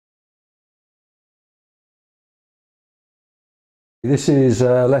This is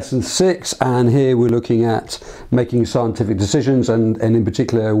lesson 6, and here we're looking at making scientific decisions, and in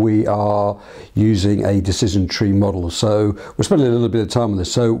particular we are using a decision tree model. So we're spending a little bit of time on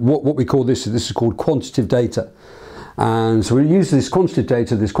this. So what we call this is called quantitative data. And so we use this quantitative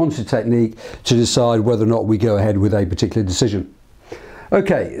data, this quantitative technique, to decide whether or not we go ahead with a particular decision.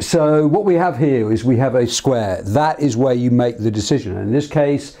 Okay, so what we have here is we have a square. That is where you make the decision. And in this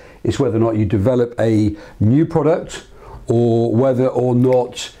case, it's whether or not you develop a new product, or whether or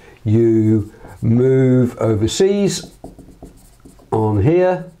not you move overseas on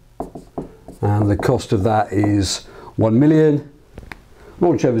here, and the cost of that is 1 million.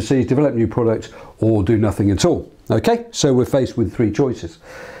 Launch overseas, develop new product, or do nothing at all. Okay, so we're faced with 3 choices.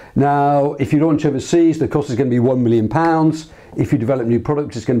 Now, if you launch overseas, the cost is going to be £1 million. If you develop new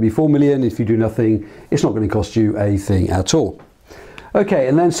product, it's going to be 4 million. If you do nothing, it's not going to cost you a thing at all. Okay,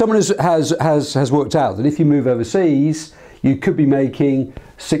 and then someone has worked out that if you move overseas, you could be making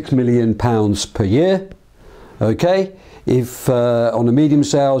 £6 million per year. Okay, if on a medium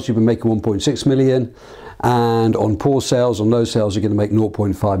sales, you've been making 1.6 million, and on poor sales, on low sales, you're going to make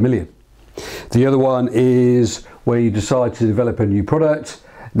 0.5 million. The other one is where you decide to develop a new product.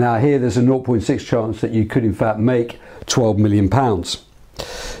 Now here, there's a 0.6 chance that you could in fact make £12 million.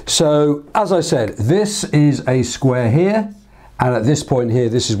 So as I said, this is a square here. And at this point here,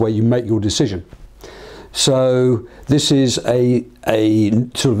 this is where you make your decision. So this is a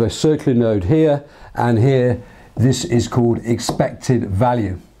sort of a circular node here, and here this is called expected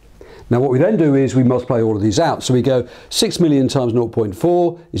value. Now what we then do is we multiply all of these out. So we go 6 million times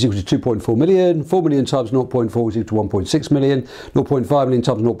 0.4 is equal to 2.4 million, 4 million times 0.4 is equal to 1.6 million, 0.5 million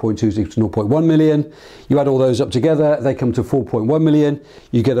times 0.2 is equal to 0.1 million. You add all those up together, they come to 4.1 million.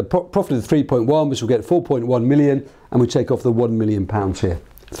 You get a profit of 3.1, which will get 4.1 million, and we take off the £1 million here,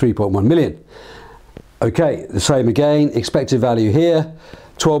 3.1 million. Okay, the same again, expected value here.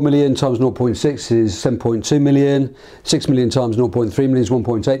 12 million times 0.6 is 7.2 million, 6 million times 0.3 million is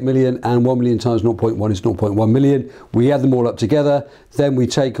 1.8 million, and 1 million times 0.1 is 0.1 million. We add them all up together, then we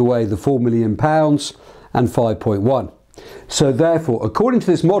take away the £4 million and 5.1. So therefore, according to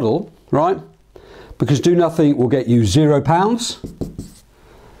this model, right, because do nothing will get you £0.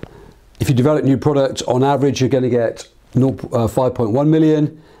 If you develop a new product, on average, you're going to get 5.1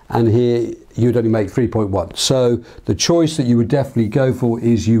 million, and here you'd only make 3.1. So the choice that you would definitely go for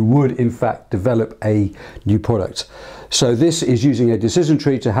is you would in fact develop a new product. So this is using a decision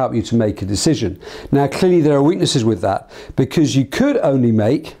tree to help you to make a decision. Now clearly there are weaknesses with that, because you could only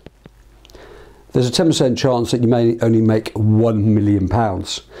make, there's a 10% chance that you may only make £1 million.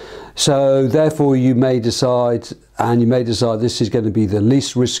 So therefore you may decide, this is going to be the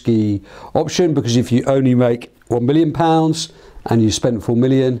least risky option, because if you only make £1 million and you spent 4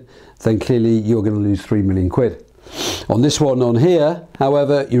 million, then clearly you're going to lose 3 million quid. On this one on here,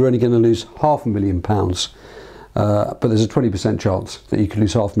 however, you're only going to lose £500,000, but there's a 20% chance that you could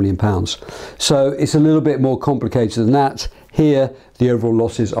lose £500,000. So it's a little bit more complicated than that. Here, the overall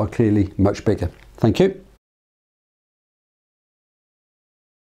losses are clearly much bigger. Thank you.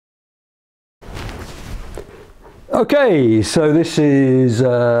 Okay, so this is,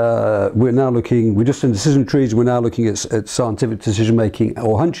 we're just in decision trees, we're now looking at scientific decision making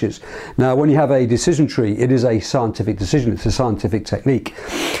or hunches. Now when you have a decision tree, it is a scientific decision, it's a scientific technique.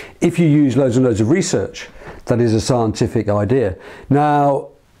 If you use loads and loads of research, that is a scientific idea. Now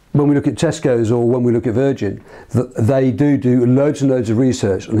when we look at Tesco's or when we look at Virgin, they do loads and loads of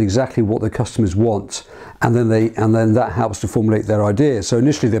research on exactly what their customers want, and then that helps to formulate their idea. So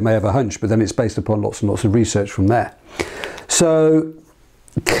initially they may have a hunch, but then it's based upon lots and lots of research from there. So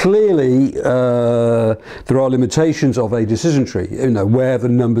clearly there are limitations of a decision tree, where the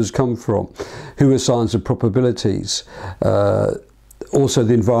numbers come from, who assigns the probabilities, also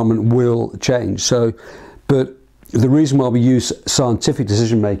the environment will change. But the reason why we use scientific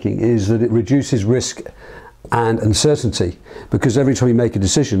decision making is that it reduces risk and uncertainty, because every time you make a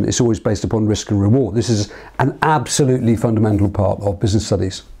decision, it's always based upon risk and reward. This is an absolutely fundamental part of business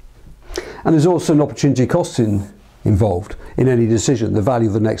studies. And there's also an opportunity cost involved in any decision, the value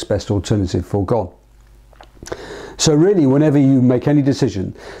of the next best alternative foregone. So really, whenever you make any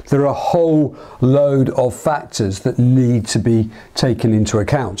decision, there are a whole load of factors that need to be taken into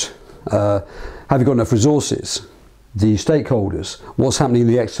account. Have you got enough resources? The stakeholders, what's happening in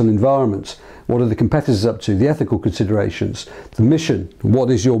the external environment, what are the competitors up to, the ethical considerations, the mission, what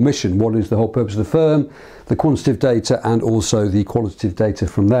is your mission, what is the whole purpose of the firm, the quantitative data, and also the qualitative data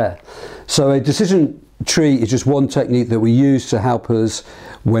from there. So a decision tree is just one technique that we use to help us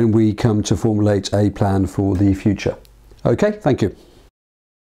when we come to formulate a plan for the future. Okay, thank you.